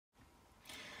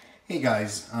Hey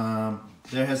guys,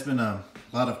 there has been a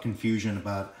lot of confusion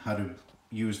about how to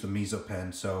use the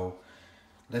Mesopen, so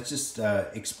let's just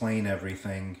explain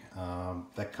everything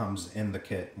that comes in the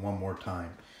kit one more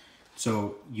time.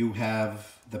 So you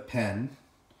have the pen,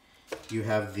 you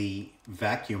have the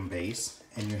vacuum base,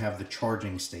 and you have the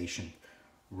charging station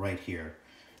right here.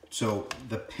 So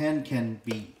the pen can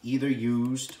be either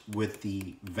used with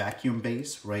the vacuum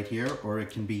base right here, or it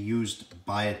can be used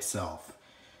by itself.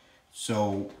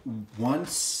 So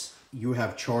once you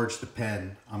have charged the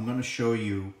pen, I'm going to show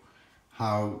you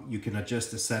how you can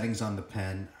adjust the settings on the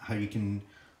pen, how you can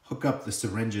hook up the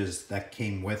syringes that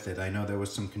came with it. I know there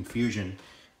was some confusion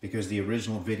because the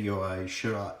original video I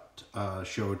shot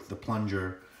showed the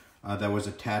plunger that was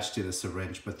attached to the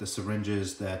syringe, but the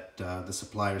syringes that the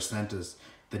supplier sent us,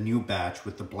 the new batch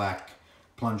with the black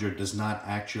plunger, does not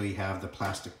actually have the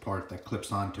plastic part that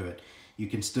clips onto it. You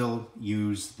can still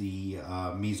use the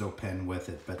Mesopen with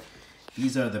it, but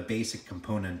these are the basic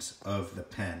components of the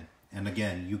pen. And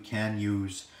again, you can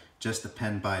use just the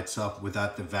pen by itself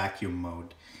without the vacuum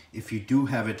mode. If you do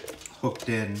have it hooked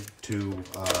in to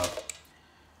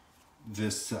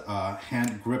this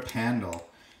grip handle,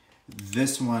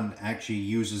 this one actually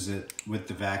uses it with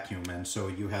the vacuum, and so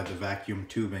you have the vacuum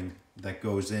tubing that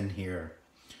goes in here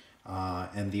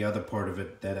and the other part of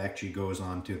it that actually goes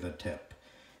onto the tip.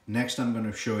 Next, I'm going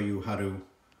to show you how to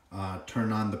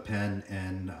turn on the pen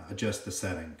and adjust the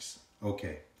settings.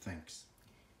 Okay, thanks.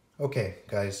 Okay,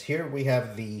 guys, here we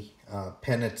have the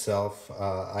pen itself.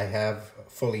 I have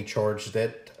fully charged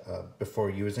it before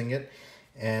using it.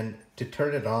 And to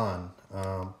turn it on,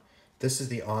 this is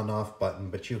the on-off button,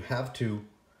 but you have to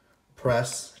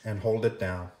press and hold it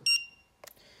down.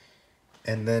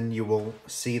 And then you will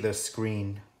see the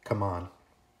screen come on.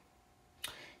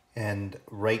 And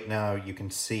right now you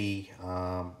can see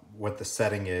what the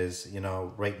setting is. You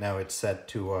know, right now it's set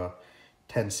to a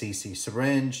 10 cc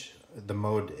syringe. The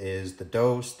mode is the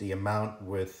dose, the amount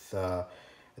with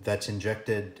that's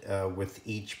injected with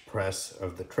each press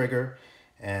of the trigger,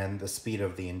 and the speed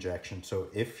of the injection. So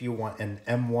if you want, an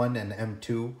M1 and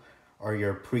M2 are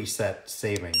your preset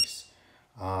savings.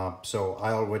 So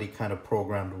I already kind of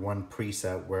programmed one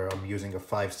preset where I'm using a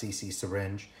 5 cc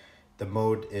syringe. The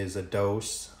mode is a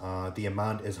dose, the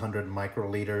amount is 100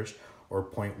 microliters or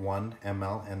 0.1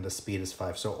 ml, and the speed is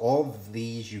 5. So all of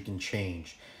these you can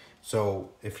change. So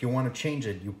if you want to change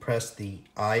it, you press the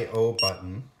IO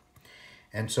button.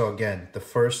 And so again, the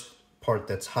first part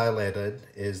that's highlighted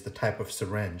is the type of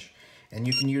syringe. And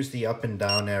you can use the up and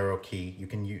down arrow key. You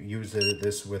can use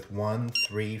this with 1,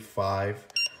 3, 5,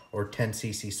 or 10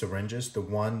 cc syringes. The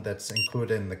one that's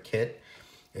included in the kit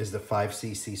is the 5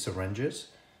 cc syringes.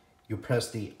 You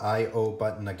press the IO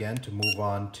button again to move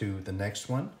on to the next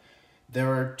one.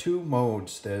 There are two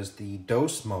modes. There's the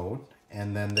dose mode,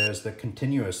 and then there's the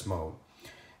continuous mode.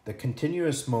 The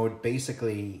continuous mode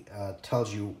basically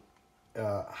tells you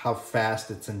how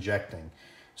fast it's injecting.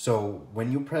 So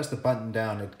when you press the button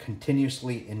down, it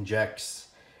continuously injects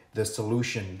the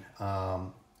solution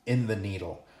in the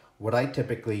needle. What I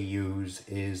typically use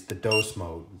is the dose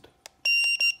mode.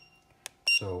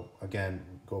 So again,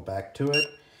 go back to it.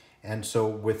 And so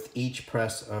with each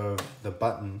press of the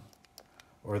button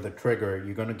or the trigger,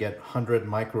 you're going to get 100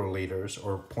 microliters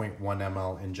or 0.1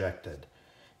 ml injected.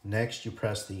 Next, you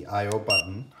press the IO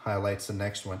button, highlights the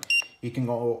next one. You can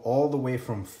go all the way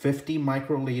from 50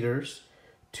 microliters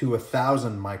to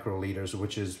 1,000 microliters,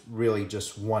 which is really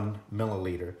just 1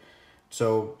 milliliter.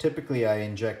 So typically I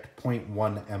inject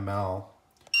 0.1 ml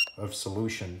of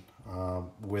solution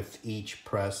with each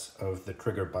press of the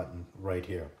trigger button right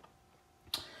here.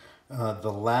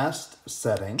 The last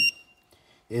setting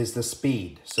is the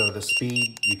speed. So the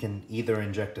speed, you can either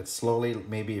inject it slowly.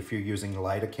 Maybe if you're using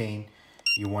lidocaine,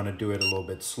 you want to do it a little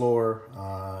bit slower.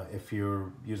 If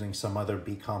you're using some other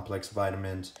B-complex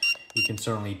vitamins, you can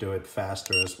certainly do it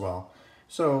faster as well.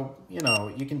 So, you know,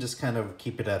 you can just kind of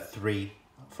keep it at 3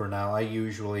 for now. I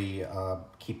usually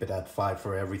keep it at 5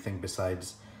 for everything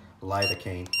besides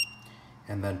lidocaine.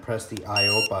 And then press the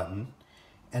IO button.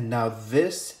 And now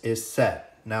this is set.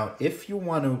 Now, if you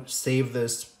want to save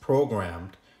this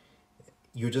programmed,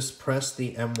 you just press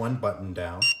the M1 button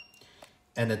down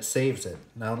and it saves it.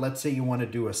 Now, let's say you want to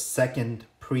do a second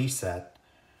preset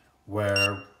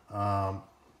where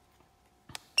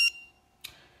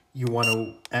you want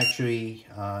to actually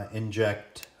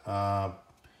inject,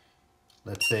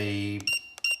 let's say,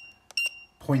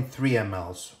 0.3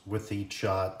 mLs with each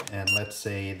shot. And let's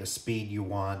say the speed you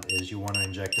want is you want to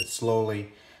inject it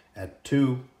slowly at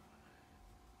 2.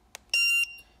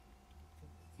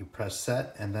 You press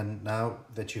set, and then now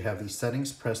that you have these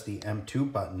settings, press the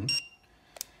M2 button.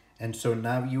 And so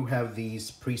now you have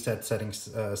these preset settings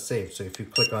saved. So if you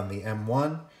click on the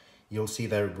M1, you'll see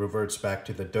that it reverts back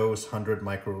to the dose, 100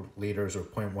 microliters or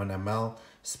 0.1 ml.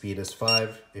 Speed is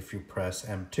 5. If you press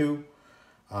M2,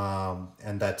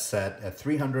 and that's set at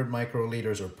 300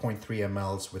 microliters or 0.3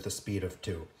 mLs with a speed of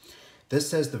 2. This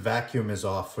says the vacuum is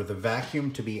off. For the vacuum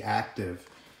to be active,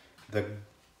 the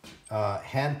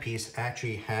handpiece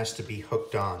actually has to be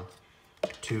hooked on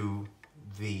to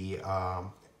the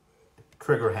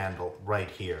trigger handle right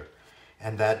here.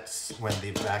 And that's when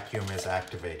the vacuum is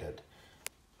activated.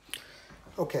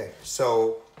 Okay,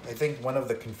 so I think one of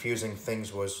the confusing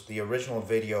things was the original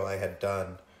video I had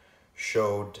done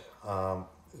showed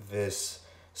this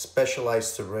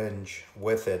specialized syringe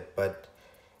with it, but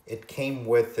it came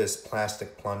with this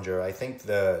plastic plunger. I think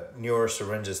the newer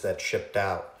syringes that shipped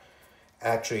out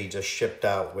actually just shipped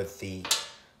out with the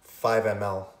 5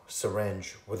 ml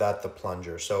syringe without the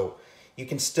plunger. So you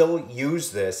can still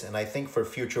use this, and I think for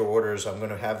future orders I'm going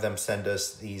to have them send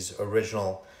us these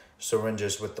original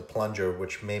syringes with the plunger,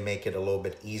 which may make it a little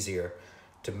bit easier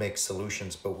to mix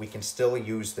solutions, but we can still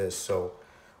use this. So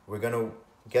we're going to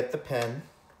get the pen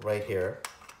right here.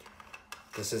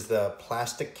 This is the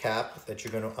plastic cap that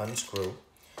you're going to unscrew.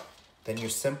 Then you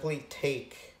simply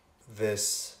take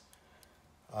this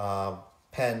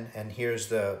pen, and here's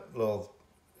the little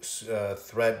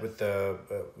thread with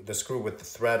the screw with the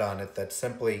thread on it that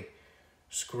simply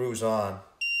screws on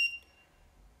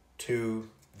to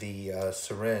the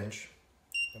syringe.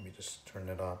 Let me just turn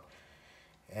it on.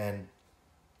 And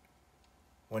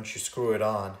once you screw it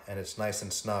on and it's nice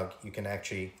and snug, you can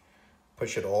actually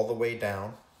push it all the way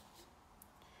down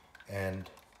and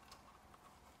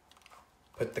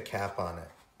put the cap on it,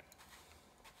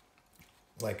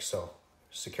 like so,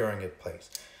 securing it in place.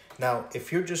 Now,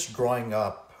 if you're just drawing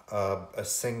up a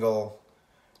single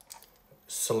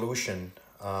solution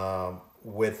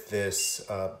with this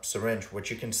syringe, what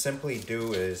you can simply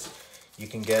do is you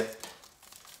can get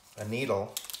a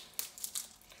needle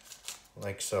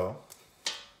like so,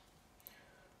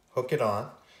 hook it on,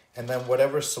 and then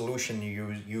whatever solution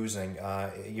you're using,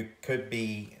 you could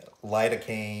be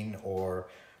lidocaine or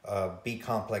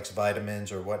B-complex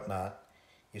vitamins or whatnot.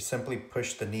 You simply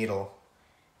push the needle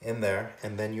in there,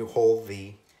 and then you hold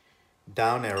the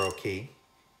down arrow key,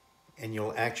 and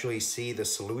you'll actually see the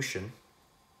solution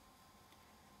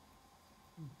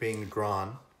being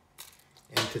drawn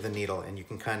into the needle, and you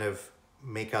can kind of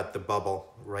make out the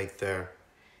bubble right there.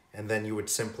 And then you would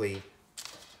simply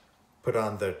put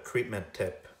on the treatment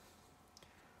tip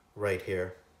right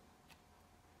here,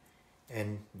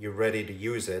 and you're ready to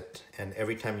use it. And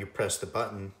every time you press the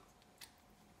button,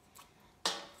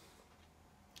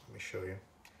 let me show you.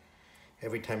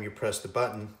 Every time you press the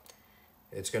button,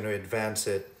 it's going to advance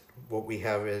it. What we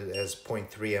have is as 0.3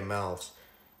 mLs.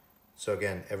 So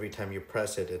again, every time you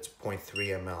press it, it's 0.3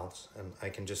 mLs. And I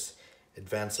can just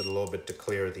advance it a little bit to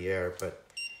clear the air, but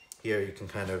here you can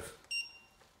kind of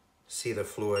see the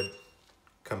fluid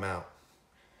come out.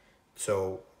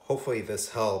 So hopefully this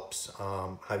helps,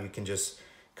 how you can just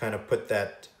kind of put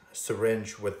that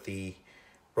syringe with the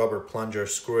rubber plunger,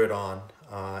 screw it on,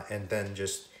 and then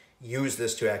just use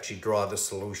this to actually draw the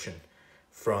solution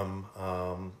from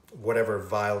whatever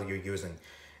vial you're using.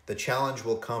 The challenge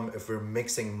will come if we're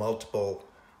mixing multiple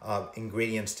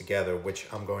ingredients together, which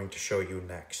I'm going to show you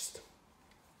next.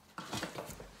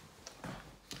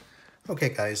 Okay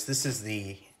guys, this is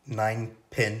the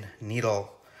 9-pin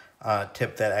needle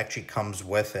tip that actually comes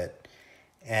with it.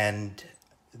 And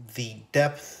the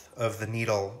depth of the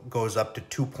needle goes up to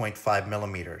 2.5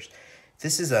 millimeters.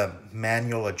 This is a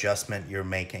manual adjustment you're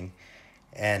making.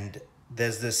 And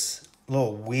there's this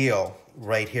little wheel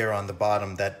right here on the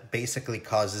bottom that basically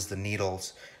causes the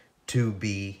needles to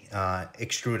be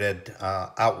extruded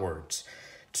outwards.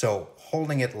 So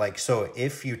holding it like so,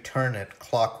 if you turn it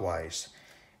clockwise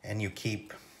and you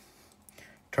keep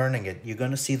turning it, you're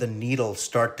going to see the needles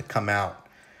start to come out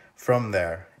from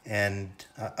there. And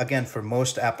again, for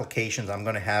most applications, I'm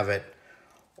going to have it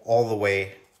all the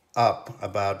way up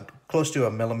about close to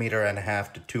 1.5 millimeters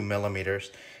to 2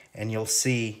 millimeters, and you'll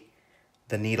see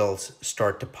the needles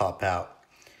start to pop out.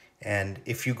 And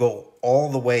if you go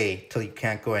all the way till you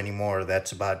can't go anymore,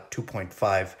 that's about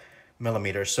 2.5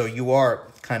 millimeters. So you are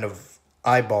kind of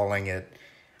eyeballing it,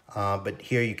 but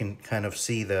here you can kind of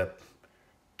see the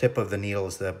tip of the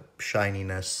needles, the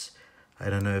shininess. I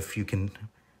don't know if you can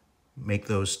make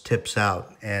those tips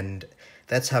out, and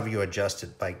that's how you adjust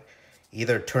it, by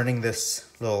either turning this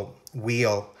little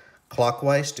wheel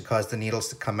clockwise to cause the needles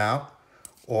to come out,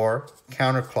 or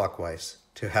counterclockwise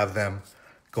to have them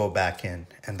go back in,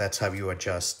 and that's how you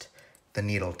adjust the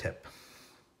needle tip.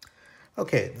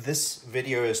 Okay, this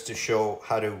video is to show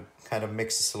how to kind of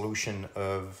mix a solution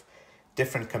of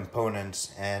different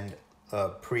components and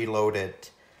preload it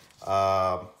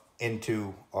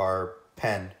into our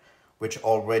pen, which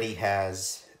already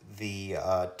has the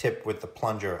tip with the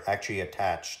plunger actually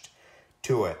attached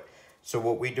to it. So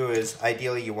what we do is,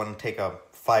 ideally you want to take a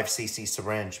 5cc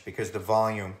syringe because the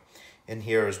volume in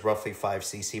here is roughly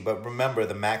 5cc. But remember,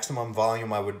 the maximum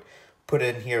volume I would put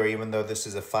in here, even though this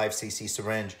is a 5cc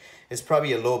syringe, is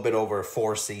probably a little bit over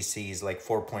 4 cc's, like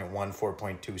 4.1,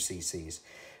 4.2 cc's.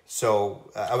 So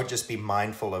I would just be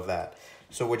mindful of that.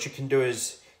 So what you can do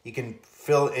is you can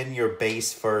fill in your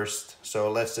base first. So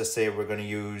let's just say we're going to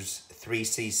use 3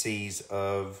 cc's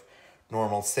of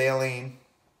normal saline.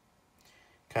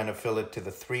 Kind of fill it to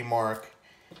the 3 mark.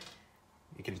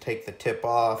 You can take the tip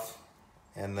off,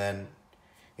 and then,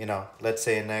 you know, let's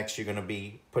say next you're going to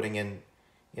be putting in,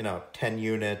 you know, 10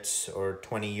 units or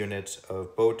 20 units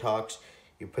of Botox.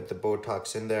 You put the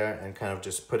Botox in there and kind of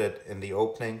just put it in the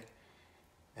opening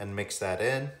and mix that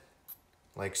in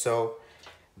like so.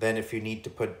 Then if you need to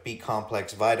put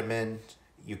B-complex vitamin,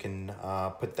 you can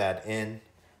put that in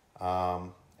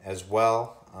as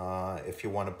well. If you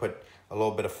want to put a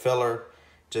little bit of filler,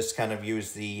 just kind of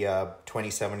use the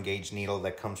 27 gauge needle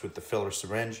that comes with the filler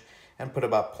syringe and put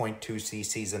about 0.2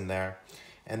 cc's in there.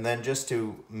 And then just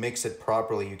to mix it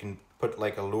properly, you can put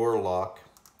like a lure lock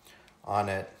on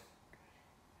it,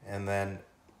 and then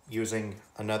using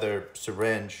another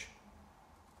syringe,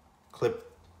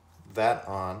 clip that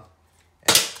on.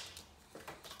 And,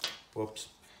 whoops.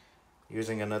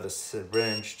 Using another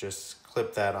syringe, just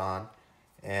clip that on,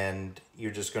 and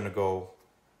you're just going to go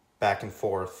back and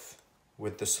forth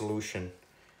with the solution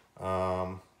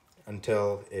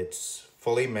until it's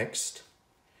fully mixed.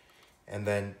 And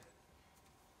then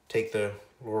take the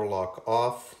lure lock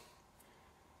off,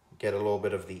 get a little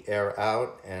bit of the air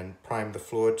out, and prime the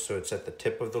fluid so it's at the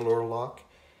tip of the lure lock.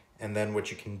 And then what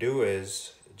you can do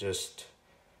is just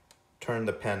turn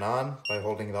the pen on by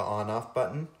holding the on-off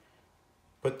button,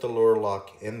 put the lure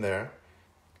lock in there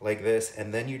like this,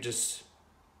 and then you just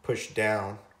push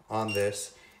down on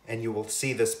this, and you will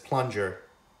see this plunger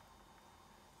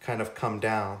kind of come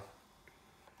down.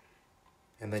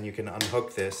 And then you can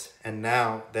unhook this, and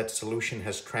now that solution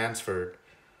has transferred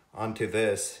onto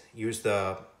this. Use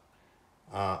the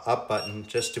up button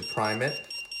just to prime it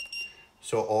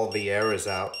so all the air is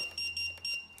out.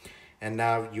 And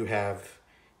now you have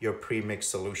your pre-mixed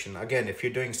solution. Again, if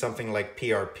you're doing something like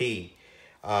PRP,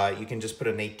 you can just put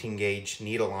an 18 gauge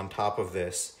needle on top of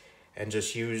this and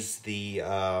just use the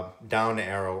down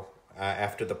arrow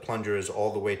after the plunger is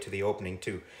all the way to the opening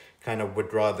to kind of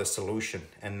withdraw the solution.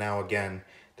 And now again,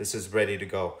 this is ready to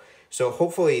go. So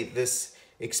hopefully this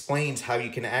explains how you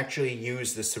can actually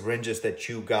use the syringes that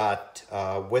you got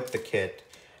with the kit,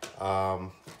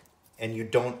 and you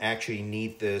don't actually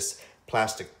need this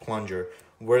plastic plunger.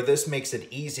 Where this makes it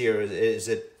easier is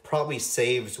it probably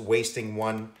saves wasting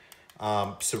one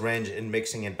syringe and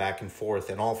mixing it back and forth.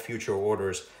 In all future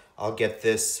orders, I'll get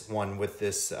this one with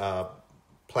this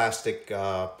plastic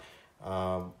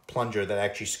plunger that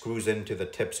actually screws into the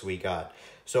tips we got.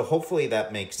 So hopefully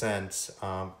that makes sense.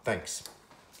 Thanks.